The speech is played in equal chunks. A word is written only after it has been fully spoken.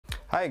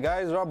Hi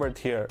guys, Robert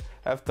here.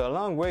 After a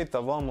long wait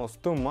of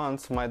almost 2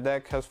 months, my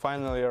DAC has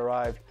finally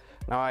arrived.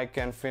 Now I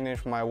can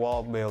finish my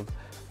wall build.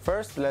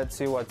 First, let's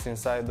see what's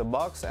inside the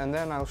box and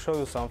then I'll show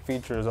you some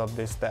features of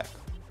this DAC.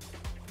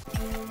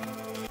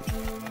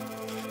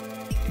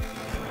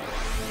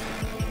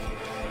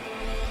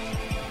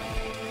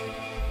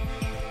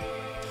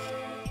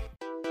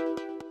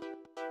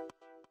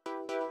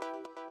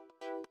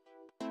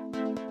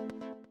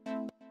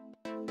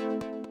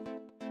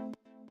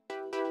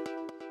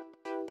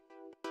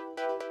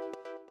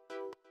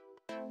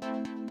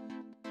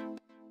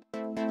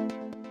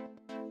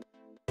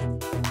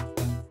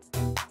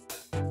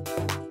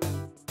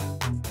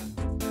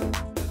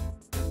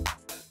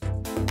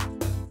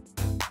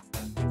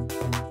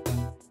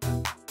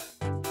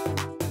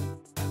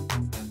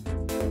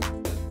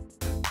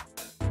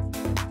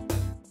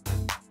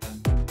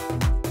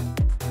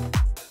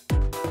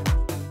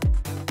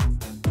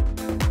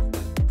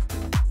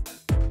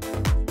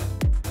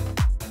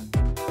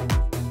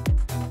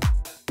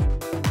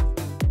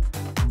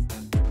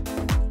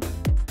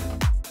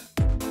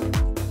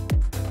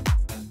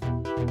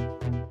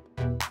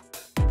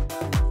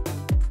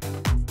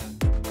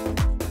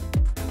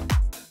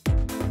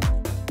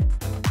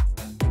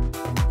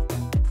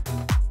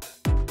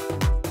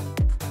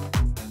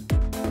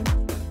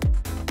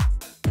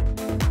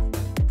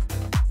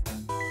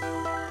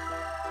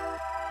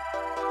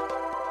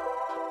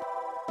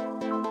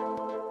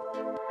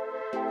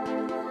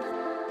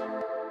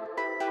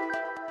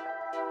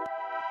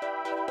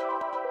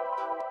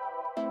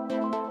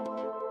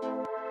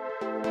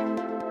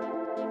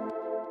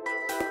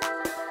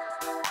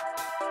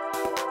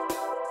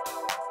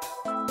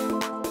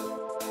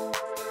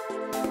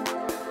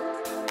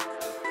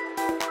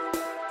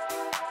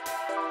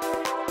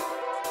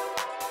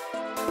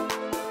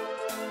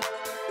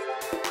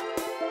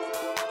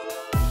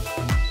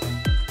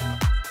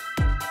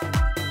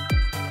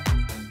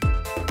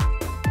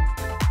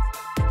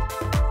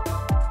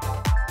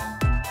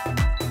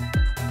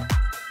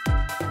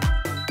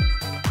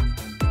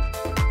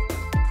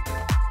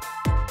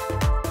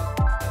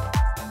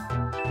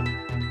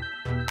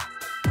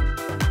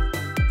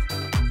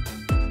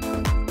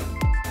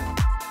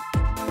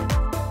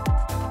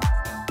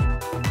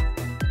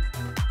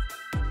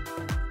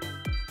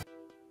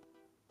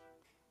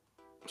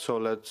 So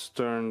let's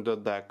turn the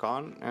DAC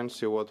on and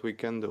see what we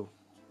can do.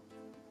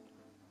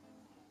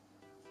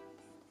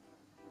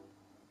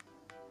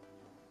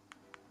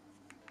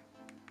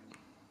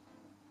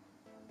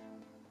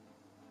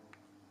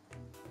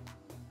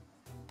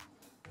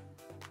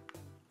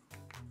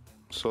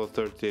 So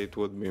 38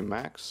 would be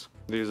max.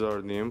 These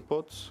are the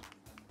inputs: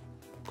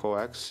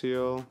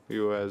 coaxial,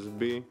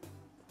 USB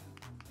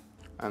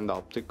and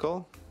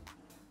optical.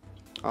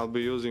 I'll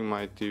be using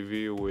my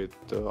TV with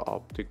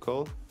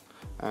optical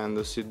and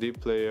the CD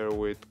player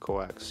with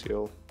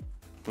coaxial.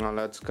 Now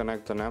let's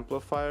connect an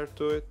amplifier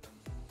to it.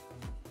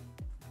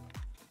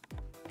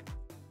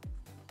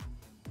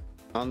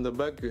 On the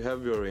back you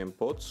have your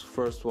inputs.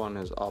 First one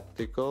is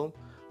optical,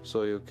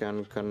 so you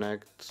can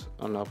connect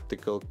an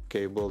optical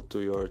cable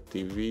to your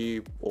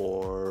TV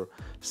or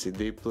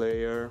CD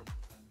player.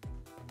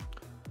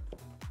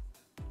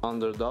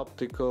 Under the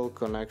optical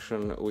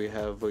connection we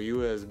have a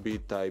USB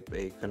type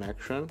A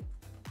connection.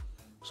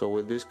 So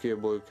with this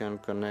cable you can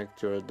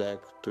connect your DAC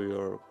to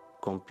your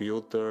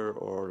computer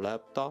or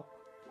laptop.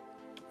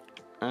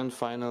 And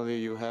finally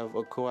you have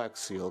a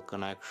coaxial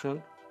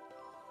connection.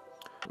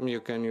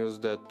 You can use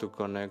that to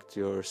connect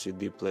your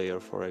CD player,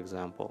 for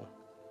example.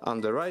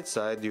 On the right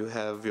side you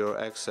have your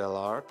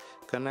XLR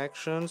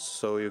connections,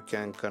 so you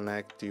can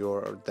connect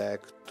your DAC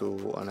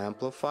to an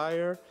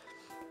amplifier.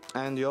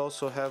 And you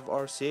also have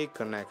RCA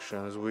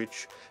connections,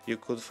 which you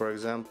could, for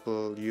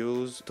example,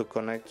 use to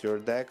connect your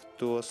DAC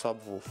to a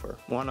subwoofer.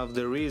 One of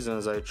the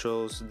reasons I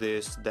chose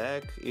this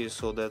DAC is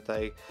so that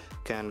I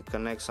can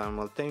connect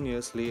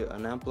simultaneously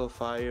an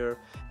amplifier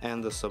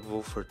and a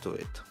subwoofer to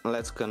it.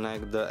 Let's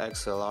connect the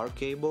XLR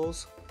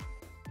cables.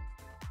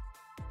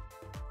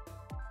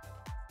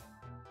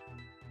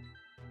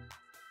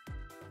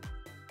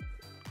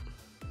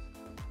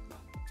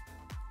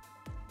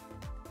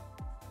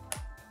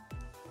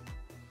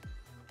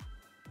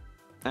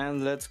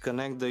 And let's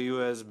connect the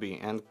USB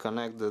and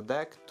connect the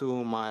DAC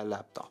to my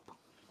laptop.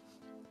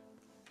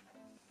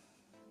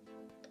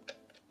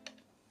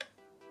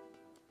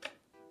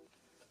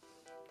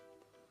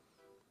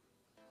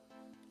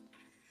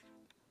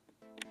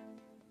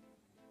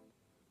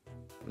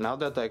 Now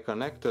that I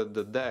connected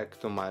the DAC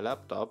to my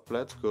laptop,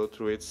 let's go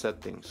through its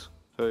settings.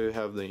 So you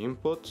have the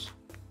inputs.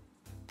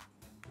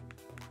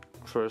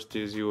 First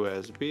is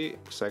USB,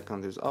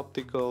 second is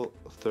optical,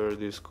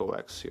 third is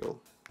coaxial.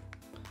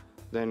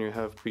 Then you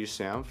have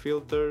PCM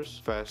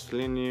filters: fast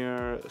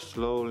linear,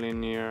 slow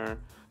linear,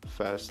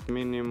 fast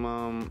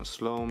minimum,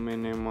 slow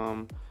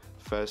minimum,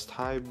 fast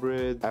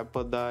hybrid,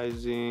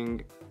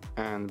 apodizing,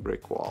 and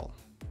brick wall.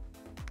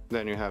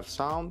 Then you have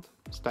sound,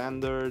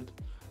 standard,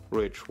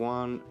 rich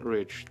 1,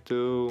 rich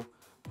 2,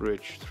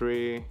 rich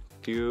 3,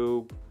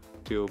 tube,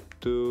 tube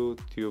 2,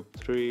 tube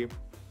 3,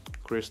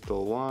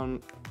 crystal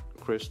 1,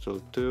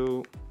 crystal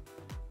 2,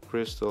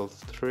 crystal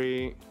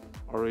 3,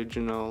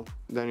 original.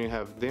 Then you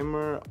have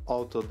dimmer,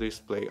 auto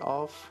display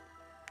off,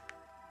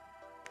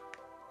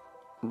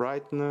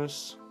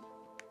 brightness,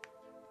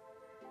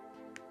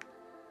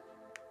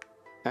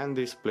 and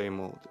display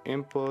mode.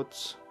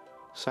 Inputs,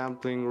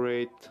 sampling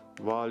rate,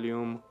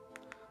 volume.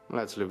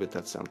 Let's leave it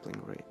at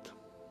sampling rate.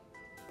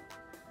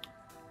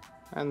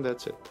 And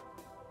that's it.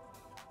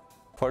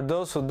 For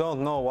those who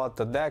don't know what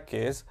a DAC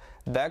is,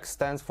 DAC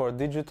stands for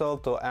digital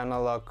to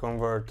analog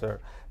converter.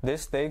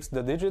 This takes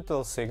the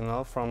digital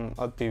signal from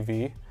a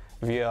TV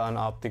via an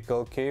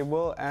optical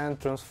cable and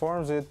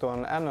transforms it to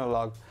an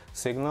analog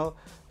signal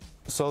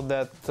so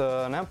that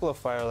an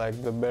amplifier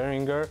like the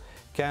Behringer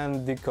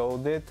can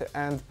decode it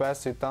and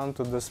pass it on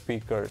to the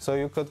speaker. So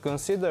you could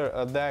consider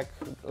a DAC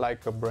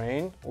like a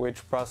brain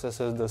which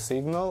processes the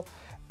signal,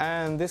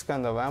 and this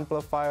kind of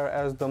amplifier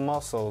as the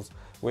muscles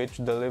which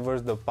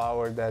delivers the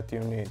power that you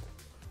need.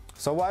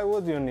 So why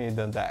would you need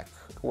a DAC?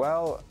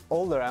 Well,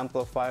 older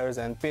amplifiers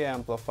and PA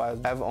amplifiers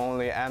have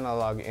only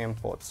analog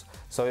inputs,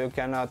 so you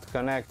cannot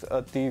connect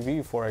a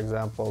TV, for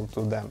example,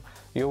 to them.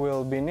 You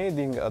will be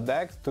needing a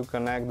DAC to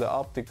connect the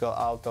optical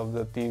out of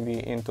the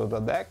TV into the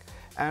DAC,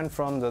 and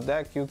from the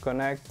DAC you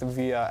connect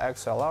via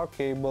XLR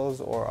cables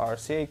or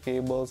RCA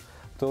cables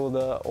to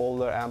the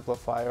older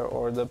amplifier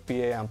or the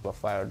PA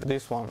amplifier.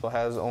 This one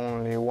has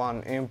only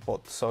one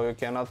input, so you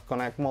cannot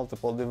connect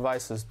multiple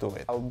devices to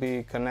it. I'll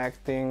be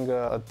connecting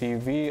a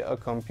TV, a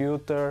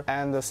computer,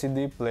 and a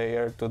CD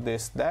player to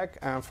this DAC,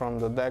 and from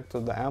the DAC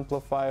to the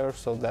amplifier,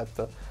 so that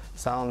the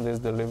sound is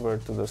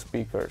delivered to the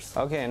speakers.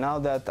 Okay, now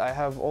that I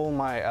have all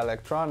my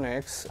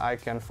electronics, I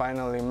can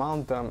finally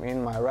mount them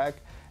in my rack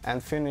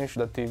and finish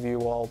the TV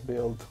wall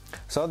build.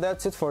 So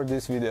that's it for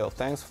this video.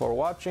 Thanks for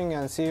watching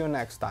and see you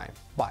next time.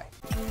 Bye.